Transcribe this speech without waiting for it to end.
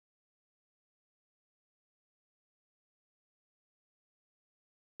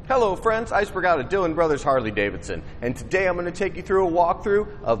Hello friends, Iceberg out of Dillon Brothers Harley Davidson, and today I'm going to take you through a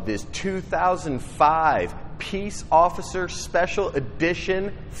walkthrough of this 2005 Peace Officer Special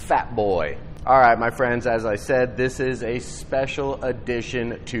Edition Fat Boy. Alright my friends, as I said, this is a Special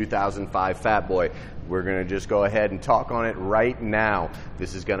Edition 2005 Fat Boy. We're going to just go ahead and talk on it right now.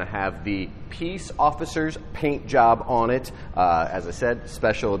 This is going to have the Peace Officer's paint job on it. As I said,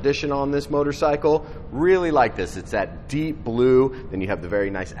 special edition on this motorcycle. Really like this. It's that deep blue. Then you have the very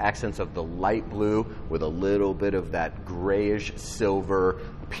nice accents of the light blue with a little bit of that grayish silver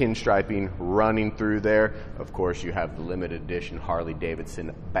pinstriping running through there. Of course, you have the limited edition Harley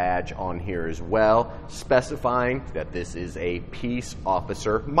Davidson badge on here as well, specifying that this is a Peace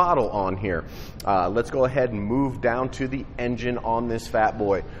Officer model on here. Let's go ahead and move down to the engine on this Fat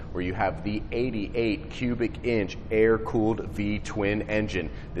Boy, where you have the 88 cubic inch air-cooled V-twin engine.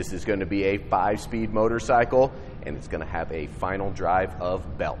 This is going to be a 5-speed motorcycle, and it's going to have a final drive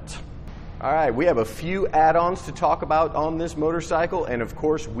of belt. All right, we have a few add-ons to talk about on this motorcycle, and of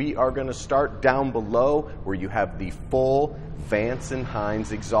course we are going to start down below where you have the full Vance &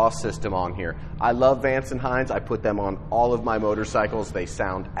 Hines exhaust system on here. I love Vance & Hines. I put them on all of my motorcycles. They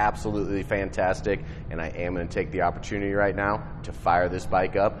sound absolutely fantastic, and I am going to take the opportunity right now to fire this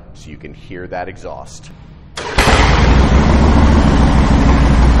bike up so you can hear that exhaust.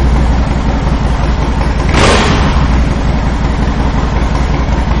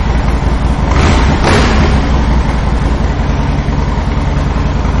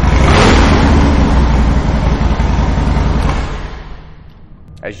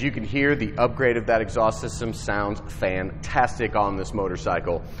 As you can hear, the upgrade of that exhaust system sounds fantastic on this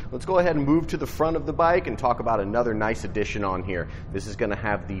motorcycle. Let's go ahead and move to the front of the bike and talk about another nice addition on here. This is going to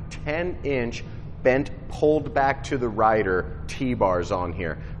have the 10-inch bent, pulled back to the rider T-bars on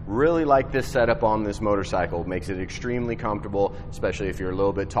here. Really like this setup on this motorcycle. It makes it extremely comfortable, especially if you're a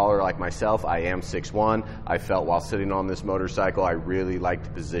little bit taller like myself. I am 6'1". I felt while sitting on this motorcycle, I really liked the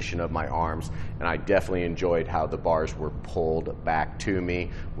position of my arms, and I definitely enjoyed how the bars were pulled back to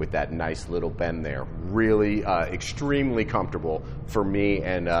me with that nice little bend there. Really extremely comfortable for me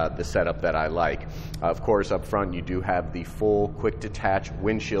and the setup that I like. Of course, up front you do have the full quick detach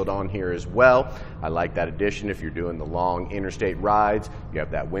windshield on here as well. I like that addition if you're doing the long interstate rides. You have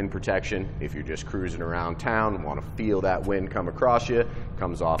that wind protection. If you're just cruising around town and want to feel that wind come across you, it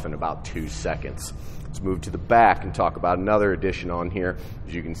comes off in about 2 seconds. Let's move to the back and talk about another addition on here.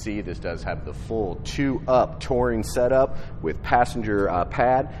 As you can see, this does have the full 2-up touring setup with passenger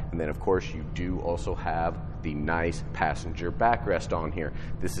pad, and then of course you do also have the nice passenger backrest on here.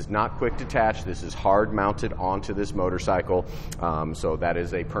 This is not quick detach. This is hard mounted onto this motorcycle, so that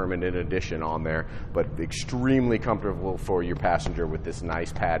is a permanent addition on there, but extremely comfortable for your passenger with this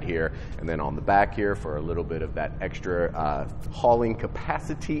nice pad here. And then on the back here, for a little bit of that extra hauling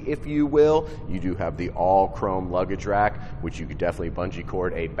capacity, if you will, you do have the all chrome luggage rack, which you could definitely bungee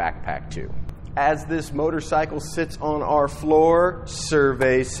cord a backpack to. As this motorcycle sits on our floor,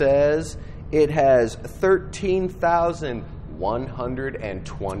 survey says it has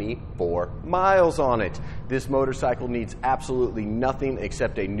 13,124 miles on it. This motorcycle needs absolutely nothing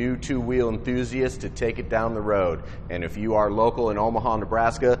except a new two-wheel enthusiast to take it down the road. And if you are local in Omaha,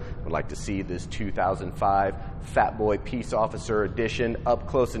 Nebraska, would like to see this 2005 Fat Boy Peace Officer Edition up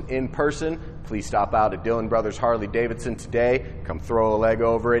close and in person, please stop out at Dillon Brothers Harley Davidson today. Come throw a leg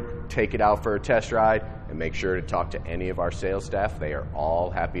over it, take it out for a test ride, and make sure to talk to any of our sales staff. They are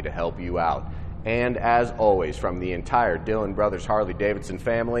all happy to help you out. And as always, from the entire Dillon Brothers Harley Davidson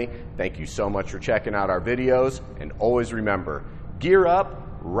family, thank you so much for checking out our videos, and always remember, gear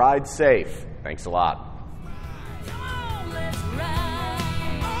up, ride safe. Thanks a lot.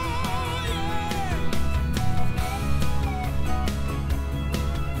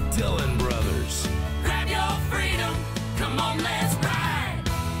 Dillon